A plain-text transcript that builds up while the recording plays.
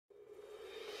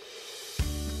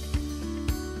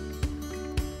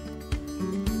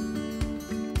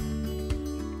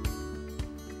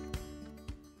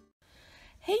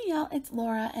y'all, it's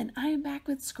Laura and I am back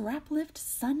with Scraplift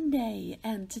Sunday,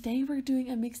 and today we're doing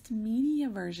a mixed media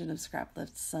version of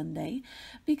Scraplift Sunday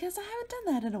because I haven't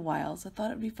done that in a while, so I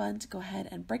thought it would be fun to go ahead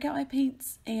and break out my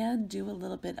paints and do a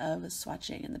little bit of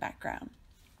swatching in the background.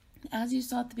 As you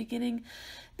saw at the beginning,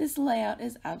 this layout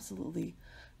is absolutely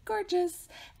gorgeous,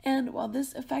 and while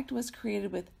this effect was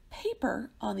created with paper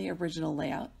on the original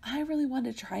layout, I really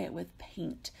wanted to try it with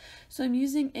paint. So I'm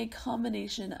using a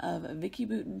combination of Vicki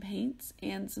Boutin paints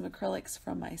and some acrylics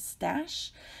from my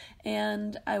stash,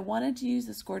 and I wanted to use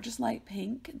this gorgeous light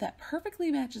pink that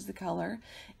perfectly matches the color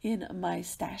in my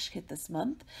stash kit this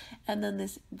month, and then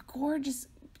this gorgeous,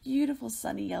 beautiful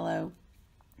sunny yellow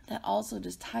that also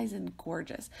just ties in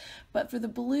gorgeous. But for the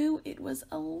blue, it was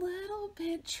a little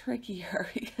bit trickier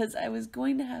because I was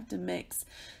going to have to mix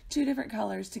two different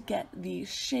colors to get the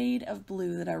shade of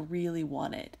blue that I really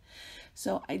wanted.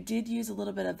 So I did use a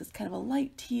little bit of this kind of a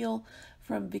light teal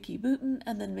from Vicki Boutin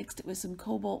and then mixed it with some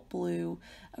cobalt blue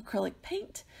acrylic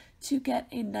paint to get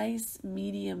a nice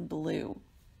medium blue.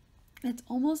 It's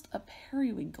almost a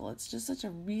periwinkle. It's just such a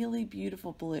really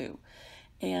beautiful blue.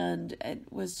 And it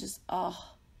was just,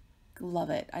 oh,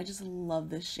 love it. I just love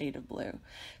this shade of blue.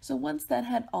 So once that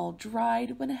had all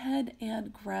dried, went ahead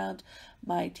and grabbed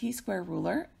my T-square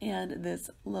ruler and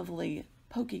this lovely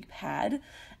pokey pad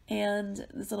and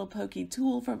this little pokey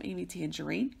tool from Amy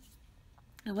Tangerine.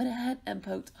 I went ahead and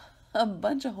poked a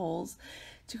bunch of holes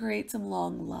to create some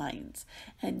long lines.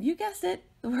 And you guessed it,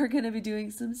 we're going to be doing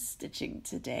some stitching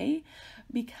today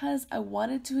because I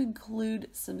wanted to include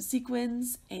some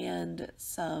sequins and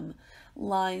some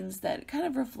lines that kind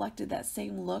of reflected that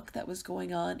same look that was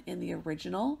going on in the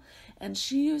original. And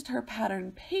she used her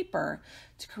pattern paper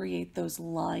to create those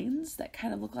lines that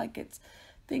kind of look like it's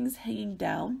things hanging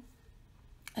down.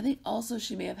 I think also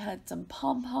she may have had some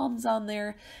pom-poms on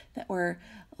there that were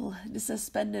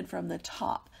suspended from the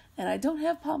top. And I don't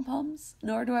have pom-poms,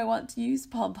 nor do I want to use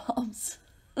pom-poms.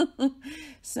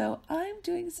 So I'm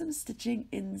doing some stitching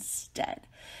instead.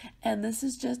 And this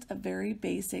is just a very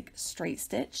basic straight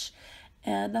stitch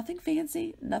and nothing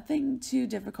fancy, nothing too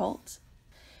difficult.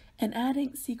 And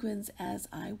adding sequins as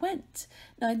I went.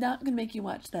 Now I'm not going to make you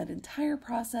watch that entire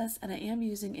process, and I am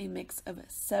using a mix of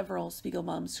several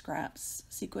Spiegelmom scraps,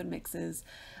 sequin mixes.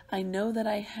 I know that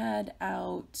I had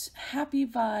out Happy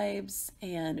Vibes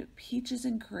and Peaches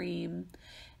and Cream,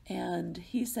 and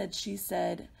He Said, She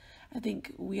Said, I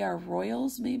think We Are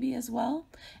Royals maybe as well.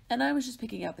 And I was just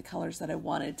picking out the colors that I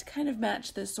wanted to kind of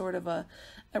match this sort of a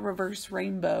reverse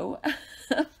rainbow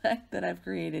effect that I've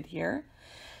created here.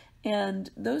 And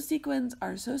those sequins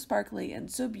are so sparkly and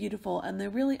so beautiful, and they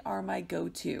really are my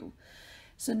go-to.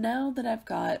 So now that I've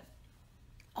got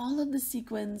all of the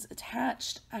sequins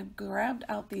attached, I've grabbed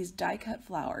out these die-cut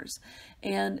flowers.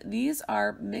 And these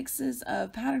are mixes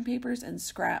of pattern papers and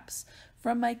scraps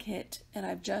from my kit, and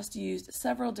I've just used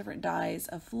several different dies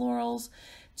of florals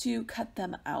to cut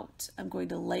them out. I'm going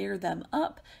to layer them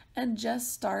up and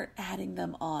just start adding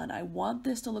them on. I want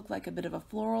this to look like a bit of a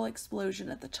floral explosion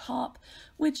at the top,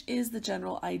 which is the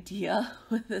general idea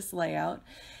with this layout.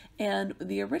 And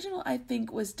the original, I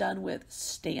think, was done with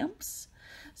stamps.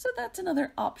 So that's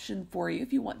another option for you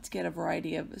if you want to get a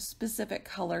variety of specific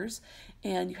colors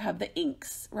and you have the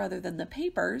inks rather than the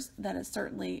papers. That is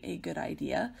certainly a good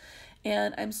idea.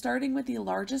 And I'm starting with the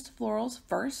largest florals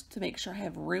first to make sure I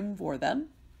have room for them,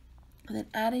 and then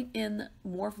adding in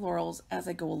more florals as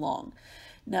I go along.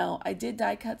 Now, I did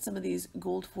die cut some of these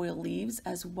gold foil leaves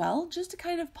as well, just to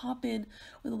kind of pop in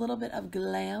with a little bit of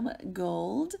glam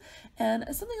gold and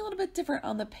something a little bit different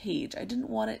on the page. I didn't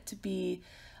want it to be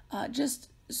just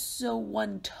so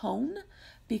one tone,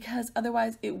 because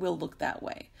otherwise it will look that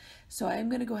way. So I'm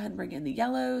going to go ahead and bring in the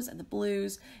yellows and the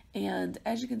blues, and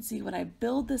as you can see, when I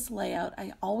build this layout,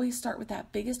 I always start with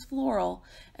that biggest floral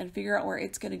and figure out where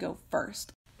it's going to go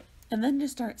first. And then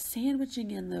just start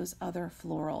sandwiching in those other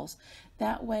florals.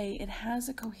 That way it has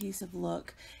a cohesive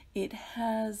look. It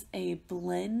has a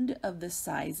blend of the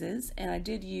sizes, and I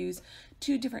did use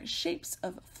two different shapes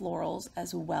of florals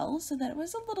as well, so that it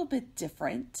was a little bit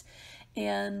different.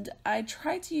 And I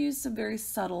tried to use some very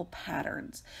subtle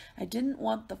patterns. I didn't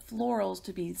want the florals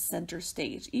to be center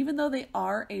stage. Even though they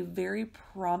are a very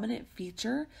prominent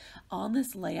feature on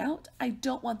this layout, I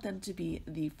don't want them to be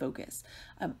the focus.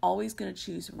 I'm always going to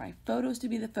choose for my photos to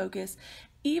be the focus,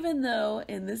 even though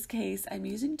in this case I'm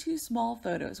using two small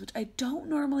photos, which I don't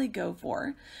normally go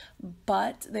for,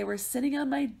 but they were sitting on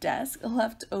my desk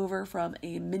left over from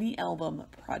a mini album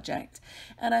project,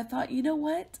 and I thought, you know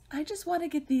what, I just want to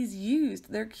get these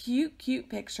used. They're cute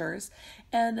pictures,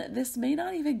 and this may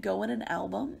not even go in an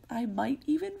album. I might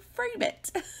even frame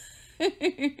it.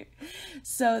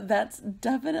 So that's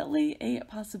definitely a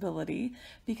possibility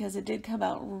because it did come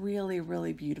out really,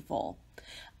 really beautiful.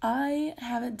 I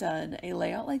haven't done a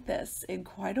layout like this in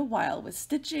quite a while with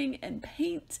stitching and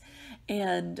paint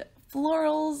and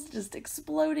florals just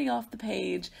exploding off the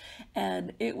page,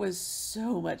 and it was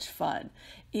so much fun.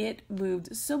 It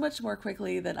moved so much more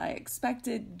quickly than I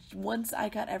expected once I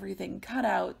got everything cut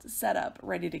out, set up,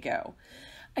 ready to go.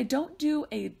 I don't do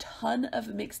a ton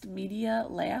of mixed media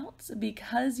layouts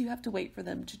because you have to wait for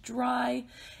them to dry,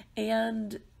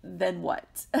 and then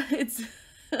what?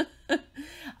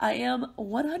 I am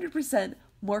 100%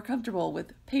 more comfortable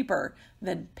with paper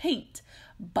than paint,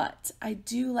 but I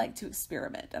do like to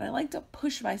experiment and I like to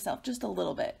push myself just a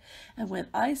little bit. And when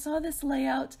I saw this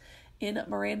layout in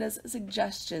Miranda's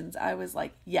suggestions, I was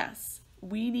like, yes,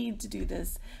 we need to do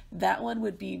this. That one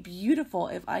would be beautiful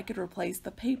if I could replace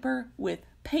the paper with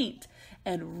paint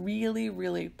and really,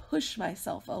 really push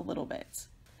myself a little bit.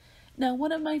 Now,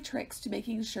 one of my tricks to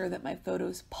making sure that my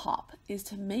photos pop is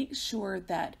to make sure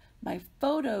that my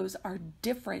photos are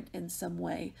different in some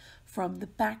way from the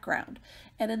background.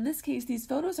 And in this case, these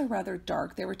photos are rather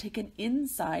dark. They were taken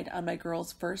inside on my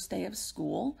girls' first day of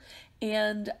school,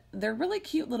 and they're really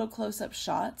cute little close-up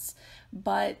shots,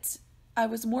 but I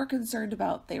was more concerned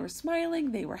about they were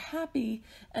smiling, they were happy,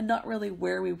 and not really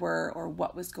where we were or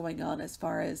what was going on as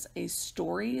far as a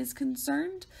story is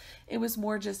concerned. It was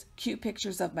more just cute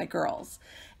pictures of my girls.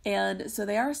 And so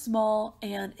they are small,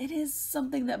 and it is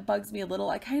something that bugs me a little.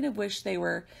 I kind of wish they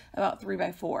were about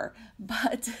 3x4,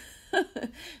 but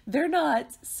they're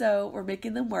not, so we're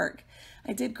making them work.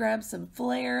 I did grab some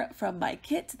flair from my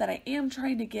kit that I am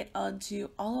trying to get onto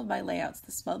all of my layouts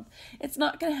this month. It's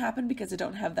not going to happen because I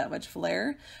don't have that much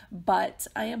flair, but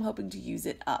I am hoping to use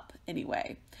it up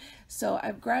anyway. So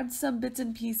I've grabbed some bits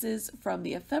and pieces from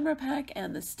the ephemera pack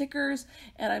and the stickers,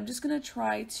 and I'm just going to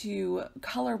try to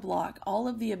color block all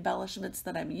of the embellishments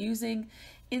that I'm using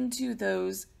into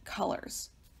those colors.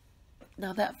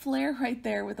 Now that flare right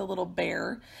there with a little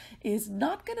bear is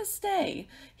not going to stay.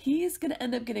 He's going to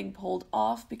end up getting pulled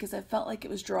off because I felt like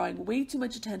it was drawing way too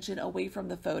much attention away from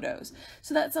the photos.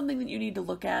 So that's something that you need to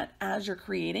look at as you're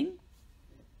creating,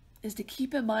 is to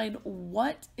keep in mind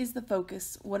what is the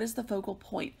focus, what is the focal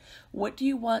point, what do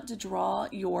you want to draw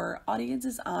your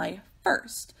audience's eye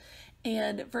first.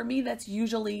 And for me, that's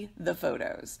usually the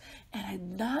photos. And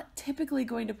I'm not typically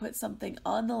going to put something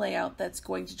on the layout that's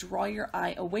going to draw your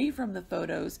eye away from the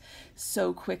photos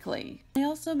so quickly. I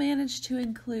also managed to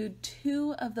include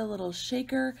 2 of the little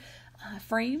shaker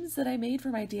frames that I made for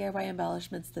my DIY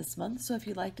embellishments this month. So if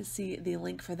you'd like to see the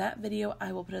link for that video,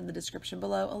 I will put it in the description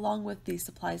below, along with the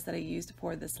supplies that I used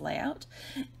for this layout.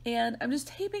 And I'm just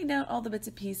taping down all the bits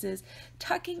and pieces,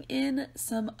 tucking in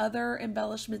some other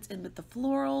embellishments in with the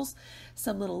florals,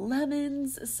 some little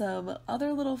lemons, some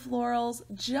other little florals,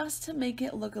 just to make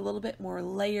it look a little bit more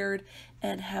layered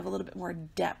and have a little bit more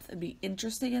depth and be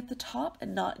interesting at the top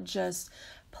and not just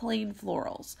plain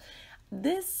florals.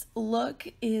 This look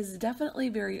is definitely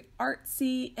very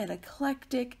artsy and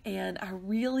eclectic, and I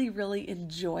really, really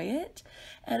enjoy it.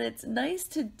 And it's nice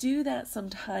to do that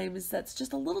sometimes. That's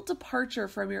just a little departure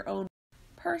from your own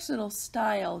personal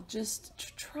style, just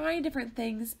to try different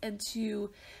things and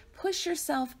to push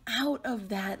yourself out of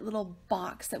that little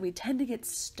box that we tend to get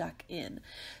stuck in.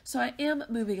 So I am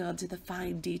moving on to the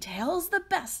fine details, the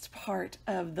best part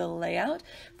of the layout,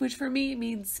 which for me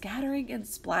means scattering and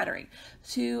splattering,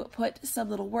 to put some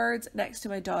little words next to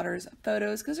my daughter's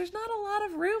photos because there's not a lot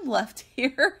of room left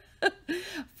here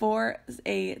for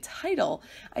a title.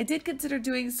 I did consider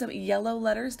doing some yellow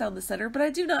letters down the center, but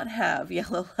I do not have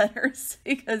yellow letters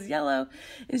because yellow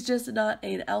is just not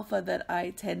an alpha that I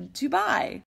tend to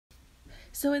buy.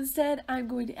 So instead, I'm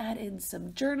going to add in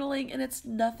some journaling, and it's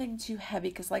nothing too heavy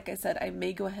because, like I said, I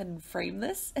may go ahead and frame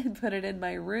this and put it in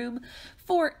my room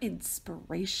for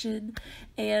inspiration.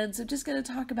 And so I'm just going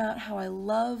to talk about how I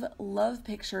love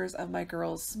pictures of my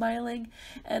girls smiling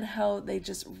and how they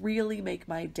just really make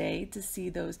my day to see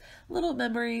those little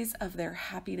memories of their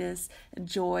happiness and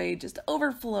joy just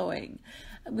overflowing.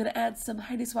 I'm going to add some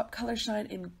Heidi Swap Color Shine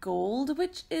in gold,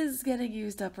 which is getting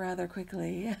used up rather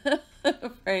quickly,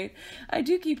 right? I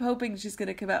do keep hoping she's going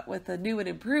to come out with a new and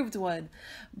improved one,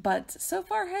 but so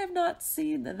far I have not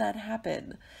seen that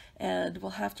happen, and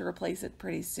we'll have to replace it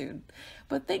pretty soon.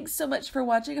 But thanks so much for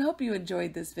watching. I hope you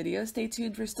enjoyed this video. Stay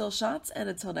tuned for still shots, and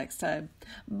until next time,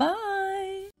 bye!